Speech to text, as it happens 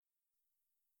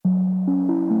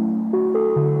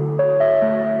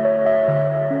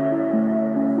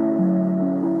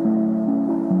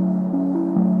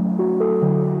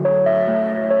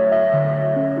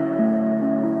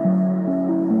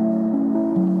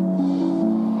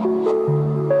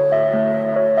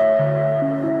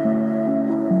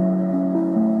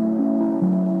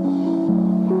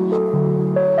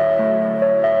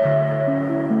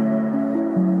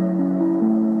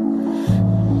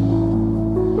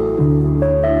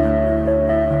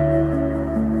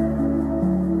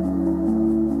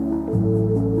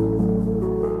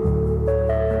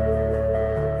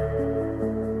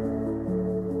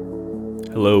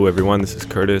everyone, this is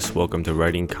Curtis. Welcome to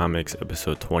Writing Comics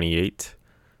episode 28.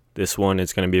 This one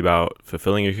is going to be about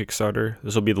fulfilling your Kickstarter.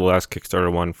 This will be the last Kickstarter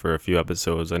one for a few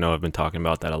episodes. I know I've been talking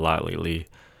about that a lot lately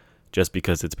just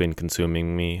because it's been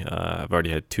consuming me. I've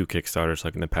already had 2 Kickstarters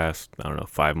like in the past,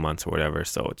 5 months or whatever.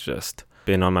 So it's just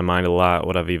been on my mind a lot.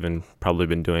 What I've even probably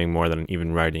been doing more than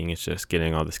even writing is just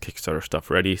getting all this Kickstarter stuff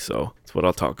ready. So it's what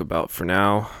I'll talk about for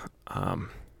now.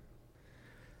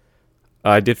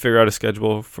 I did figure out a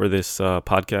schedule for this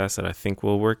podcast that I think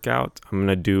will work out. I'm going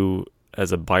to do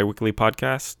as a bi-weekly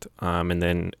podcast and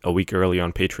then a week early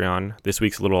on Patreon. This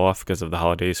week's a little off because of the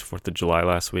holidays, 4th of July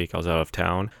last week. I was out of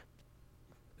town.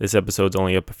 This episode's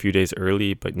only up a few days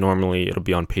early, but normally it'll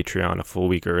be on Patreon a full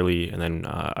week early and then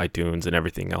iTunes and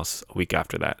everything else a week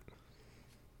after that.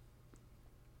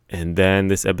 And then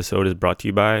this episode is brought to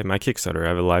you by my Kickstarter. I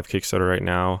have a live Kickstarter right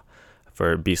now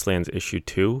for Beastlands issue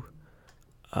 2.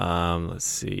 Let's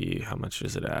see, how much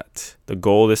is it at? The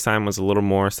goal this time was a little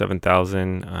more,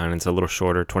 7,000, and it's a little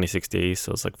shorter, 26 days,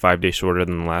 so it's like 5 days shorter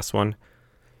than the last one.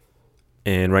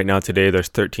 And right now today there's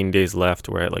 13 days left.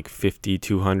 We're at like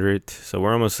 5,200, so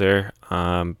we're almost there.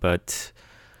 But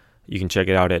you can check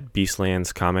it out at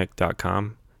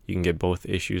beastlandscomic.com. You can get both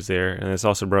issues there, and it's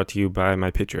also brought to you by my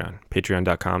Patreon,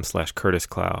 patreon.com/Curtis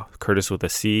Clow. Curtis with a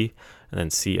C, and then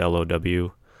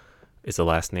CLOW is the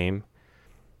last name.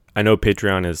 I know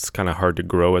Patreon is kind of hard to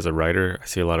grow as a writer. I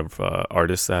see a lot of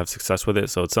artists that have success with it,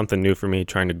 so it's something new for me,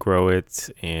 trying to grow it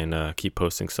and keep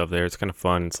posting stuff there. It's kind of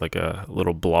fun. It's like a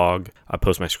little blog. I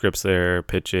post my scripts there,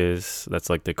 pitches. That's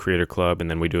like the creator club, and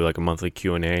then we do like a monthly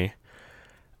Q&A.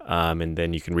 And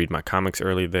then you can read my comics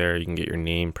early there. You can get your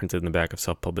name printed in the back of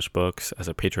self-published books as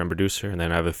a Patreon producer. And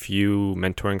then I have a few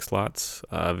mentoring slots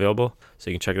available, so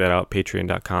you can check that out,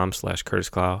 patreon.com/Curtis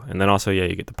Clow. And then also,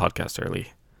 you get the podcast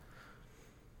early.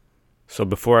 So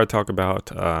before I talk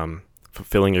about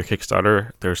fulfilling your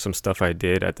Kickstarter, there's some stuff I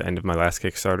did at the end of my last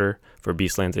Kickstarter for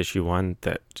Beastlands issue 1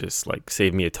 that just like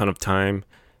saved me a ton of time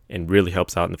and really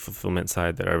helps out in the fulfillment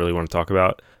side that I really want to talk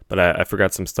about. But I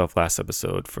forgot some stuff last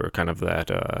episode for kind of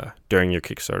that during your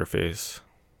Kickstarter phase.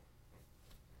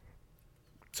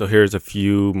 So here's a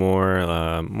few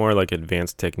more like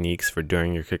advanced techniques for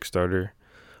during your Kickstarter.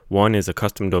 One is a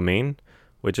custom domain,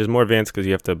 which is more advanced because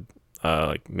you have to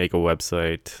make a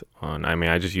website on,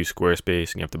 I just use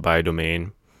Squarespace and you have to buy a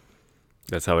domain.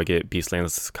 That's how I get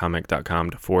beastlandscomic.com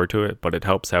to forward to it, but it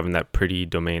helps having that pretty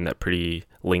domain, that pretty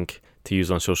link to use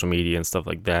on social media and stuff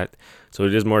like that. So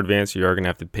it is more advanced. You are going to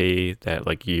have to pay that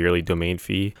like yearly domain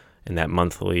fee and that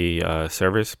monthly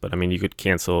service, but you could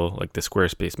cancel like the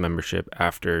Squarespace membership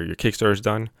after your Kickstarter is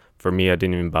done. For me, I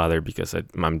didn't even bother because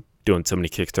I'm doing so many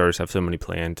Kickstarters, have so many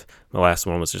planned. My last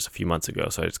one was just a few months ago,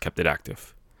 so I just kept it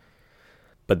active.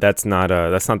 But that's not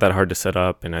that hard to set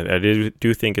up, and I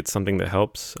do think it's something that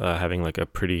helps, having like a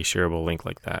pretty shareable link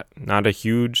like that. Not a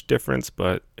huge difference,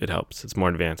 but it helps. It's more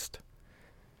advanced.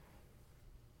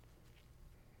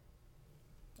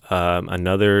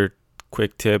 Another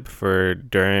quick tip for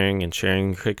during and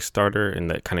sharing Kickstarter, and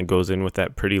that kind of goes in with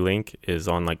that pretty link, is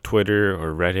on like Twitter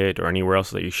or Reddit or anywhere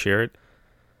else that you share it.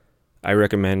 I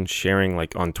recommend sharing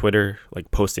like on Twitter, like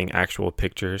posting actual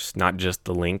pictures, not just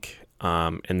the link.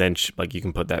 And then you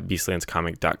can put that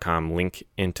beastlandscomic.com link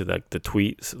into the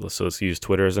tweet. So let's use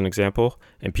Twitter as an example.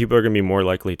 And people are going to be more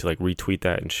likely to like retweet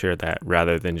that and share that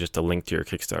rather than just a link to your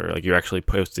Kickstarter. Like you're actually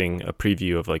posting a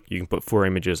preview of like, you can put 4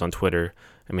 images on Twitter.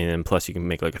 And plus you can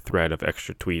make like a thread of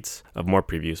extra tweets of more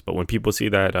previews. But when people see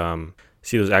that,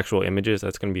 see those actual images,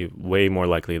 that's going to be way more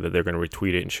likely that they're going to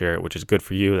retweet it and share it, which is good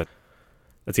for you.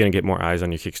 That's going to get more eyes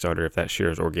on your Kickstarter if that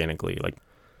shares organically.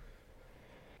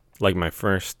 Like my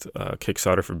first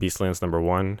Kickstarter for Beastlands number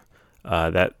 1,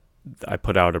 that I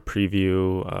put out a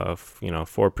preview of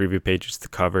 4 preview pages, the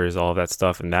covers, all of that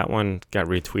stuff, and that one got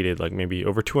retweeted like maybe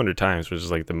over 200 times, which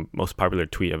is like the most popular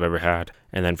tweet I've ever had.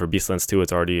 And then for Beastlands 2,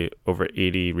 it's already over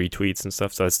 80 retweets and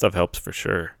stuff, so that stuff helps for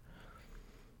sure.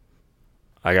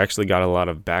 I actually got a lot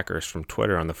of backers from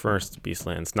Twitter on the first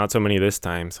Beastlands, not so many this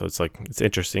time, so it's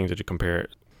interesting to compare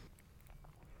it.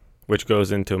 Which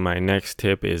goes into my next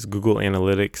tip is Google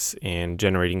Analytics and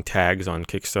generating tags on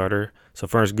Kickstarter. So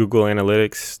first, Google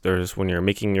Analytics, when you're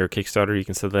making your Kickstarter, you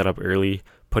can set that up early,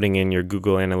 putting in your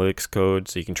Google Analytics code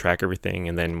so you can track everything.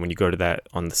 And then when you go to that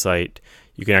on the site,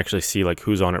 you can actually see like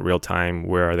who's on it real time,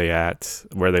 where are they at,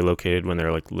 where are they located when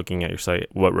they're like looking at your site,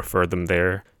 what referred them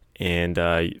there. And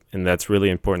that's really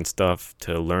important stuff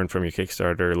to learn from your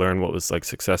Kickstarter, learn what was like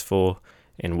successful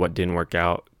and what didn't work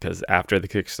out, because after the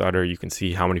Kickstarter you can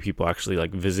see how many people actually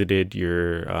like visited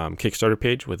your Kickstarter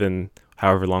page within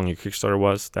however long your Kickstarter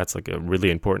was. That's like a really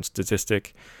important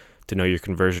statistic to know your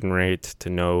conversion rate, to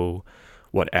know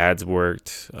what ads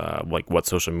worked, like what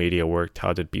social media worked,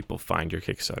 how did people find your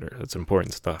Kickstarter. That's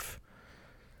important stuff.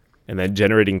 And then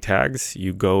generating tags,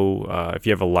 you go, if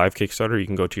you have a live Kickstarter, you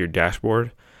can go to your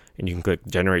dashboard and you can click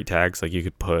generate tags. Like you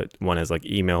could put one as like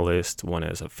email list, one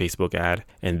as a Facebook ad,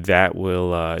 and that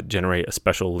will generate a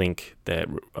special link that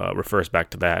refers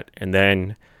back to that. And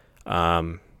then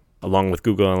along with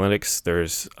Google Analytics,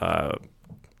 there's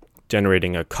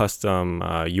generating a custom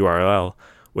URL,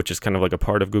 which is kind of like a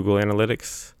part of Google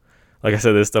Analytics. Like I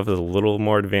said, this stuff is a little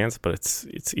more advanced, but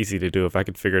it's easy to do. If I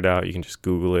could figure it out, you can just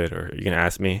Google it or you can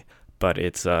ask me. But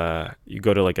it's you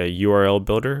go to like a URL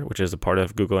builder, which is a part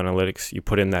of Google Analytics. You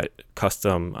put in that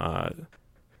custom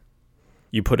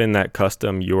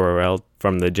URL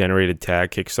from the generated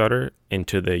tag Kickstarter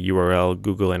into the URL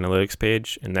Google Analytics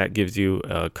page, and that gives you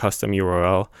a custom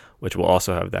URL, which will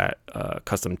also have that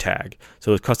custom tag.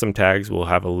 So those custom tags will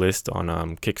have a list on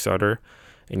Kickstarter,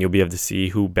 and you'll be able to see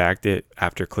who backed it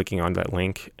after clicking on that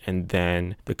link. And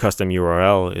then the custom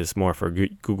URL is more for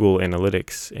Google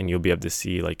Analytics, and you'll be able to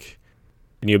see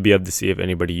if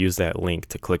anybody used that link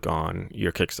to click on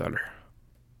your Kickstarter.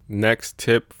 Next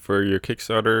tip for your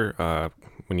Kickstarter,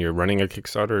 when you're running a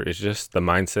Kickstarter, is just the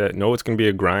mindset. Know it's going to be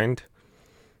a grind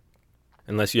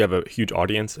unless you have a huge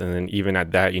audience. And then even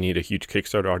at that, you need a huge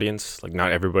Kickstarter audience. Like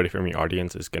not everybody from your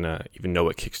audience is going to even know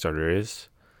what Kickstarter is.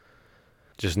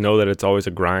 Just know that it's always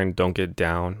a grind. Don't get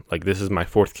down. Like this is my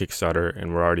 4th Kickstarter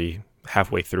and we're already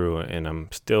halfway through and I'm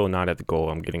still not at the goal.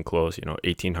 I'm getting close,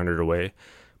 1,800 away.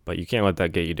 But you can't let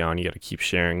that get you down. You got to keep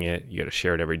sharing it. You got to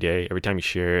share it every day. Every time you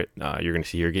share it, you're going to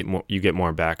see you get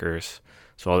more backers.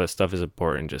 So all that stuff is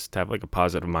important. Just have like a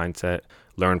positive mindset,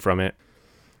 learn from it.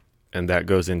 And that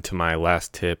goes into my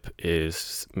last tip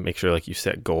is make sure like you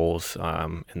set goals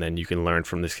and then you can learn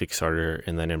from this Kickstarter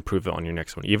and then improve it on your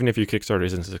next one. Even if your Kickstarter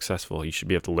isn't successful, you should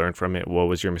be able to learn from it. What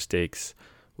was your mistakes?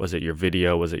 Was it your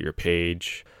video? Was it your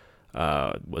page?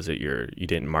 Was it you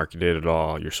didn't market it at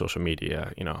all? Your social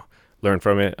media, learn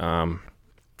from it.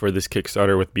 For this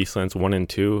Kickstarter with Beastlands 1 and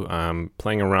 2, I'm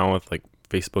playing around with like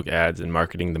Facebook ads and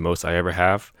marketing the most I ever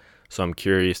have. So I'm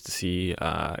curious to see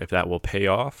if that will pay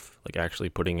off, like actually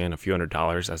putting in a few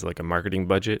 $100s as like a marketing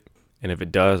budget. And if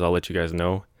it does, I'll let you guys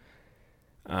know.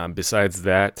 Besides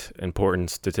that,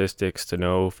 important statistics to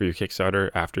know for your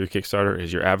Kickstarter after your Kickstarter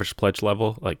is your average pledge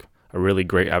level. Like a really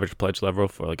great average pledge level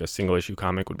for like a single issue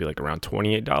comic would be like around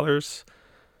 $28.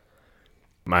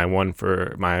 My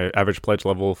average pledge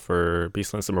level for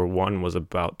Beastlands number 1 was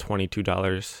about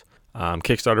 $22.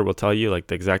 Kickstarter will tell you like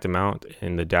the exact amount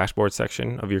in the dashboard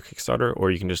section of your Kickstarter,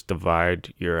 or you can just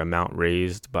divide your amount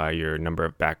raised by your number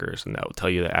of backers, and that will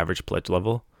tell you the average pledge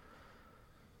level.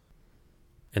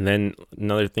 And then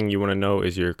another thing you want to know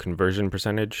is your conversion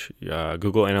percentage.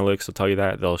 Google Analytics will tell you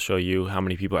that. They'll show you how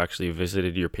many people actually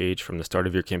visited your page from the start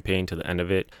of your campaign to the end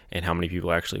of it, and how many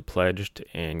people actually pledged.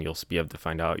 And you'll be able to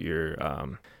find out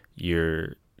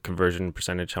your conversion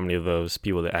percentage. How many of those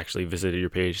people that actually visited your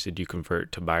page did you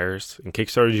convert to buyers? And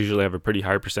Kickstarters usually have a pretty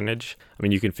high percentage. I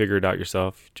mean, you can figure it out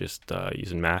yourself just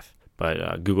using math,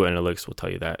 but Google Analytics will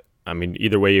tell you that. I mean,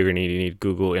 either way, you're going to need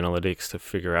Google Analytics to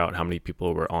figure out how many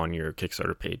people were on your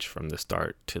Kickstarter page from the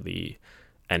start to the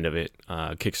end of it.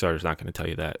 Kickstarter's not going to tell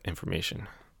you that information.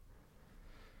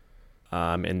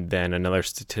 And then another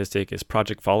statistic is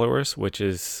project followers, which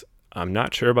is, I'm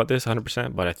not sure about this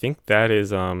 100%, but I think that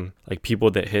is like people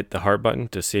that hit the heart button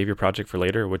to save your project for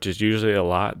later, which is usually a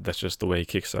lot. That's just the way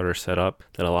Kickstarter is set up,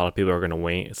 that a lot of people are going to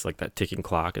wait. It's like that ticking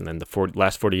clock, and then the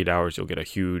last 48 hours, you'll get a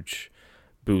huge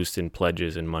boost in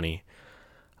pledges and money.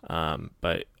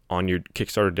 But on your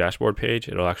Kickstarter dashboard page,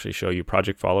 it'll actually show you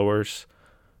project followers,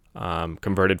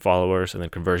 converted followers, and then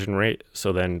conversion rate.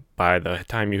 So then by the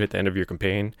time you hit the end of your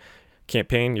campaign,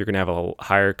 you're going to have a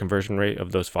higher conversion rate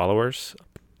of those followers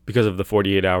because of the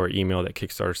 48-hour email that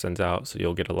Kickstarter sends out. So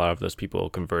you'll get a lot of those people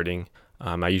converting.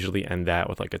 I usually end that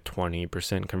with like a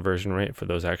 20% conversion rate for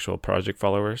those actual project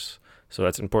followers. So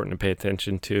that's important to pay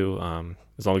attention to.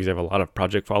 As long as you have a lot of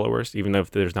project followers, even though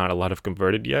if there's not a lot of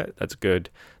converted yet, that's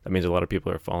good. That means a lot of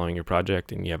people are following your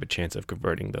project and you have a chance of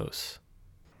converting those.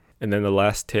 And then the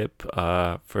last tip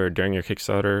for during your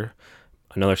Kickstarter,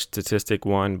 another statistic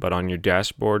one, but on your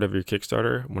dashboard of your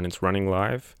Kickstarter, when it's running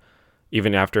live,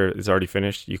 even after it's already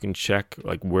finished, you can check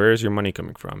like, where is your money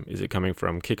coming from? Is it coming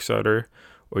from Kickstarter,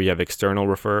 or you have external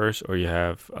referrers, or you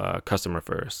have custom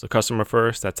referrers? So custom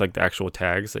referrers, that's like the actual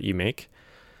tags that you make.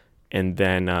 And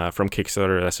then from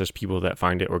Kickstarter, that's just people that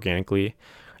find it organically.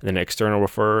 And then external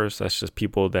referrers, that's just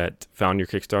people that found your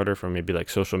Kickstarter from maybe like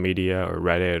social media or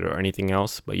Reddit or anything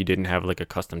else, but you didn't have like a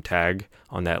custom tag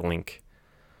on that link.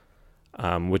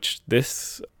 Which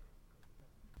this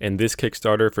And this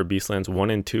Kickstarter for Beastlands 1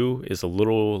 and 2 is a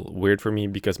little weird for me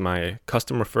because my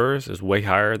custom refers is way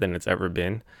higher than it's ever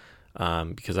been.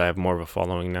 Because I have more of a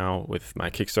following now with my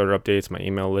Kickstarter updates, my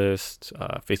email list,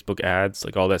 Facebook ads,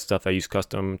 like all that stuff I use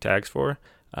custom tags for.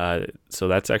 So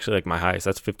that's actually like my highest.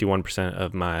 That's 51%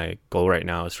 of my goal right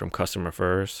now is from custom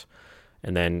refers.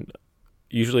 And then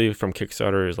usually from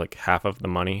Kickstarter is like half of the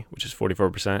money, which is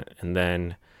 44%. And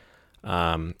then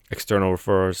external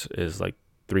referrals is like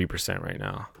 3% right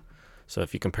now. So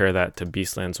if you compare that to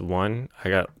Beastlands 1,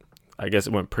 I guess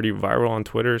it went pretty viral on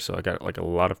Twitter, so I got like a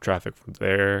lot of traffic from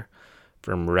there,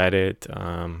 from Reddit.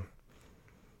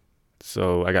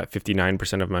 So I got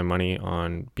 59% of my money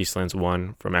on Beastlands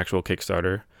 1 from actual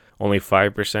Kickstarter, only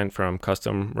 5% from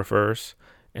custom refers,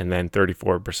 and then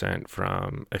 34%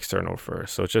 from external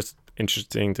refers. So it's just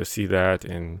interesting to see that,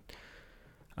 and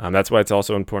that's why it's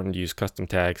also important to use custom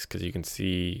tags, because you can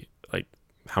see like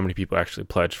how many people actually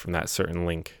pledge from that certain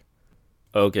link.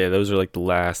 Okay, those are like the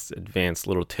last advanced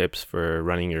little tips for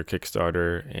running your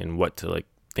Kickstarter and what to like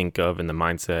think of in the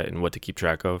mindset and what to keep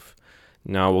track of.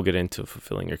 Now we'll get into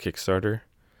fulfilling your Kickstarter.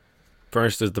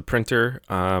 First is the printer.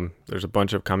 There's a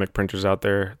bunch of comic printers out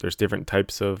there. There's different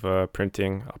types of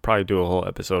printing. I'll probably do a whole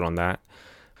episode on that.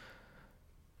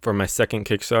 For my second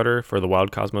Kickstarter, for the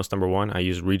Wild Cosmos #1, I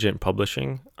used Regent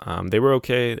Publishing. They were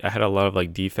okay. I had a lot of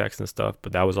like defects and stuff,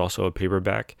 but that was also a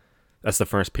paperback. That's the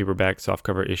first paperback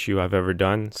softcover issue I've ever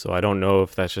done, so I don't know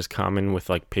if that's just common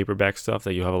with like paperback stuff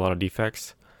that you have a lot of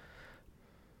defects.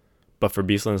 But for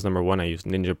Beastlands #1, I used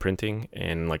Ninja Printing,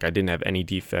 and like I didn't have any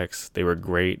defects. They were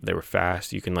great. They were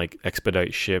fast. You can like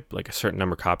expedite ship like a certain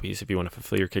number of copies if you want to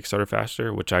fulfill your Kickstarter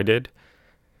faster, which I did.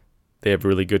 They have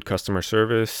really good customer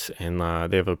service, and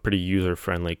they have a pretty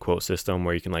user-friendly quote system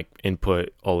where you can like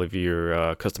input all of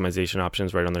your customization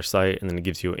options right on their site, and then it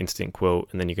gives you an instant quote,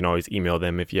 and then you can always email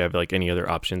them if you have like any other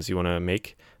options you want to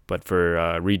make. But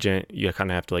for Regent, you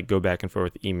kind of have to like go back and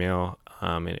forth with email,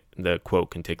 and the quote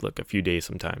can take like a few days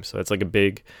sometimes. So that's like a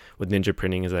big with Ninja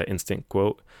Printing is that instant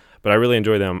quote. But I really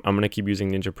enjoy them. I'm going to keep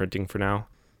using Ninja Printing for now.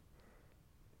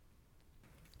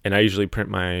 And I usually print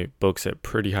my books at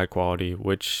pretty high quality,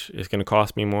 which is going to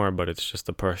cost me more, but it's just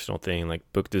a personal thing. Like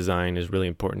book design is really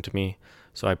important to me.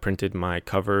 So I printed my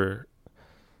cover.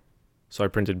 So I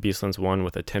printed Beastlands 1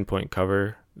 with a 10-point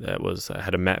cover that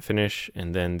had a matte finish,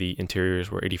 and then the interiors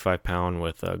were 85 pound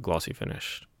with a glossy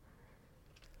finish.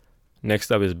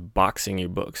 Next up is boxing your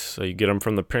books. So you get them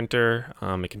from the printer.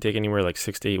 It can take anywhere like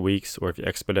 6 to 8 weeks, or if you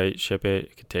expedite ship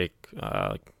it could take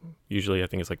usually I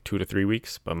think it's like 2 to 3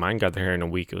 weeks, but mine got there in a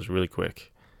week. It was really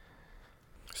quick.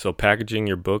 So packaging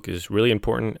your book is really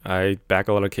important. I back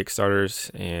a lot of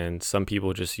Kickstarters, and some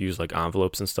people just use like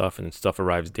envelopes and stuff, and stuff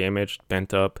arrives damaged,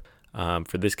 bent up.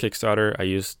 For this Kickstarter, I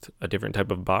used a different type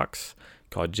of box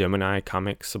called Gemini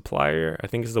Comic Supplier, I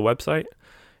think is the website.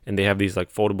 And they have these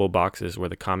like foldable boxes where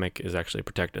the comic is actually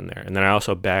protected in there. And then I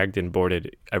also bagged and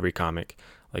boarded every comic.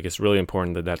 Like it's really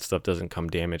important that that stuff doesn't come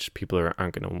damaged. People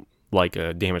aren't going to like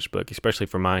a damaged book, especially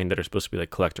for mine that are supposed to be like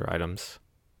collector items.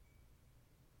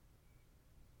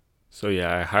 So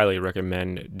yeah, I highly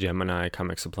recommend Gemini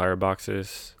Comic Supplier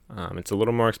boxes. It's a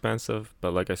little more expensive,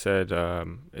 but like I said,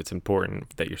 it's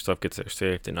important that your stuff gets there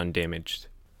safe and undamaged.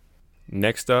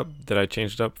 Next up that I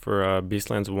changed up for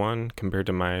Beastlands 1 compared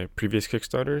to my previous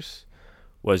Kickstarters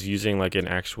was using like an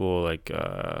actual like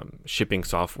shipping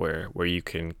software where you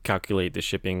can calculate the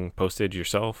shipping postage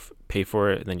yourself, pay for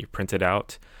it, and then you print it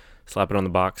out, slap it on the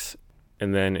box.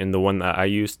 And then in the one that I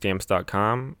use,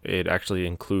 stamps.com, it actually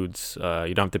includes,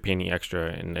 you don't have to pay any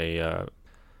extra, and a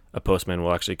postman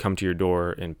will actually come to your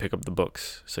door and pick up the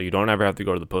books. So you don't ever have to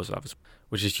go to the post office,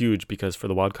 which is huge because for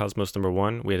the Wild Cosmos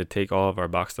 #1, we had to take all of our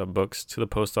boxed up books to the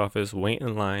post office, wait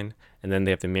in line, and then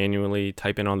they have to manually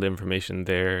type in all the information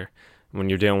there. When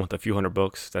you're dealing with a few hundred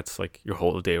books, that's like your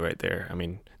whole day right there. I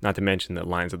mean, not to mention that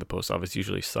lines at the post office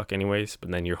usually suck anyways, but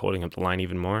then you're holding up the line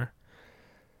even more.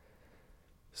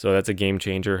 So that's a game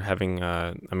changer having,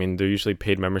 they're usually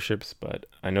paid memberships, but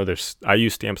I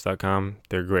use stamps.com.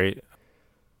 They're great.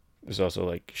 There's also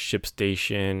like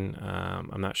ShipStation.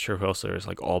 I'm not sure who else there is,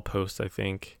 like Allpost, I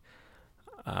think.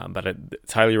 But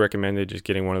it's highly recommended just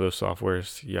getting one of those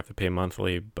softwares. You have to pay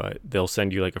monthly, but they'll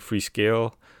send you like a free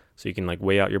scale so you can like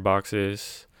weigh out your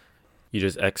boxes. You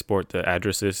just export the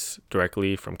addresses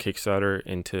directly from Kickstarter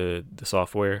into the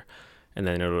software, and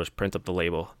then it'll just print up the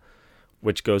label,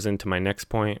 which goes into my next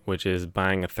point, which is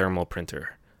buying a thermal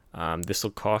printer. This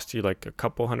will cost you like a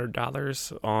couple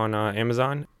 $100 on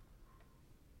Amazon.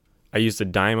 I used a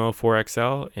Dymo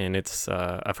 4XL, and it's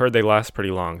I've heard they last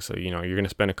pretty long. So you're going to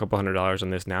spend a couple $100 on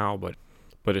this now, but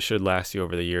it should last you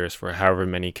over the years for however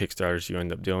many Kickstarters you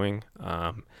end up doing.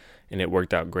 and it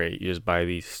worked out great. You just buy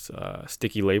these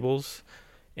sticky labels,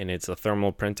 and it's a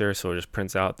thermal printer, so it just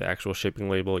prints out the actual shipping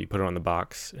label. You put it on the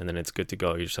box, and then it's good to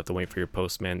go. You just have to wait for your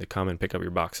postman to come and pick up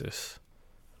your boxes.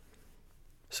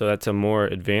 So that's a more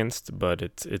advanced, but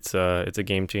it's a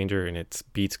game changer, and it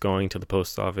beats going to the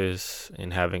post office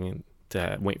and having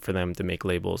to wait for them to make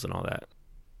labels and all that.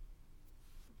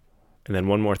 And then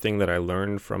one more thing that I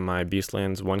learned from my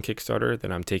Beastlands 1 Kickstarter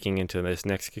that I'm taking into this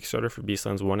next Kickstarter for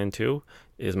Beastlands 1 and 2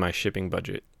 is my shipping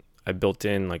budget. I built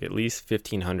in like at least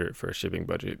 $1,500 for a shipping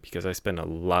budget because I spend a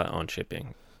lot on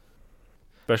shipping.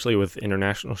 Especially with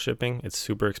international shipping, it's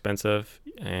super expensive.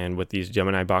 And with these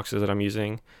Gemini boxes that I'm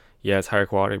using, yeah, it's higher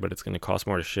quality, but it's going to cost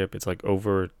more to ship. It's like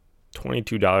over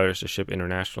 $22 to ship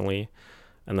internationally,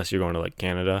 unless you're going to like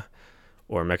Canada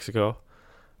or Mexico.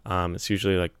 It's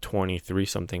usually like 23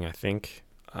 something, I think,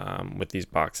 with these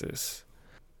boxes.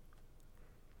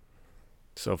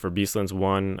 So for Beastlands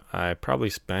 1, I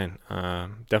probably spent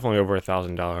definitely over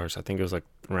 $1,000. I think it was like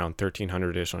around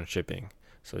 $1,300-ish on shipping.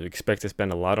 So expect to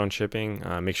spend a lot on shipping.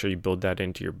 Make sure you build that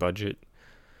into your budget.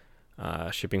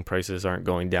 Shipping prices aren't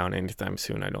going down anytime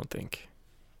soon, I don't think.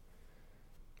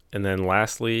 And then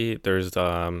lastly, there's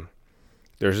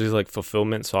these like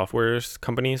fulfillment softwares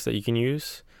companies that you can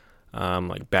use,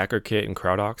 like BackerKit and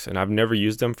CrowdOx, and I've never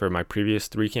used them for my previous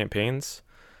 3 campaigns,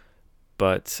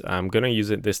 but I'm gonna use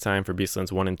it this time for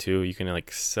Beastlands 1 and 2. You can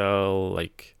like sell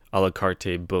like a la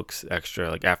carte books extra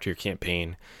like after your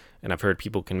campaign, and I've heard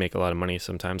people can make a lot of money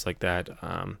sometimes like that.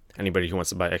 Anybody who wants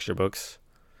to buy extra books.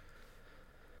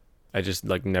 I just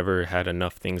like never had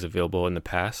enough things available in the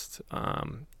past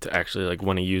to actually like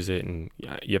want to use it, and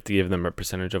you have to give them a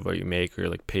percentage of what you make or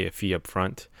like pay a fee up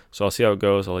front. So I'll see how it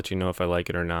goes. I'll let you know if I like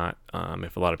it or not.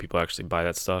 If a lot of people actually buy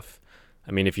that stuff.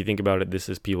 I mean, if you think about it, this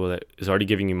is people that is already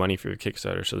giving you money for your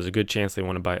Kickstarter, so there's a good chance they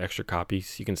want to buy extra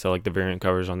copies. You can sell like the variant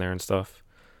covers on there and stuff.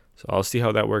 So I'll see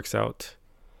how that works out.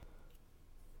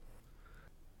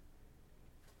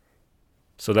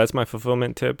 So that's my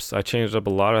fulfillment tips. I changed up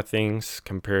a lot of things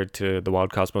compared to the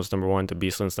Wild Cosmos number 1 to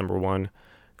Beastlands number 1,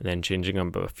 and then changing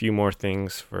up a few more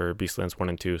things for Beastlands 1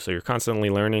 and 2. So you're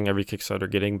constantly learning, every Kickstarter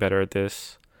getting better at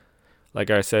this. Like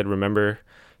I said, remember,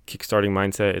 Kickstarting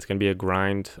mindset, it's going to be a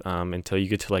grind until you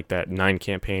get to like that 9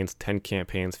 campaigns, 10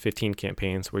 campaigns, 15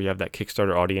 campaigns where you have that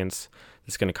Kickstarter audience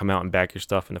that's going to come out and back your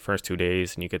stuff in the first 2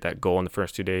 days, and you get that goal in the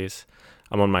first 2 days.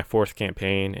 I'm on my 4th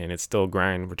campaign, and it's still a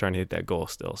grind. We're trying to hit that goal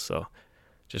still, so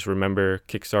just remember,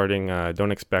 kickstarting,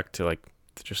 don't expect to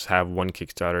just have one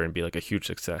Kickstarter and be like a huge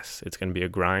success. It's going to be a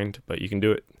grind, but you can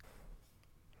do it.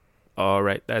 All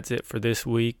right, that's it for this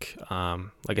week.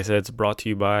 Like I said, it's brought to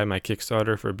you by my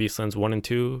Kickstarter for Beastlands 1 and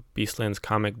 2,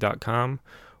 beastlandscomic.com,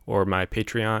 or my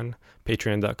Patreon,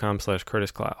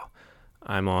 patreon.com/CurtisClow.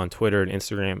 I'm on Twitter and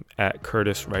Instagram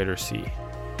 @CurtisWriterC.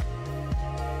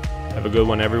 Have a good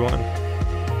one, everyone.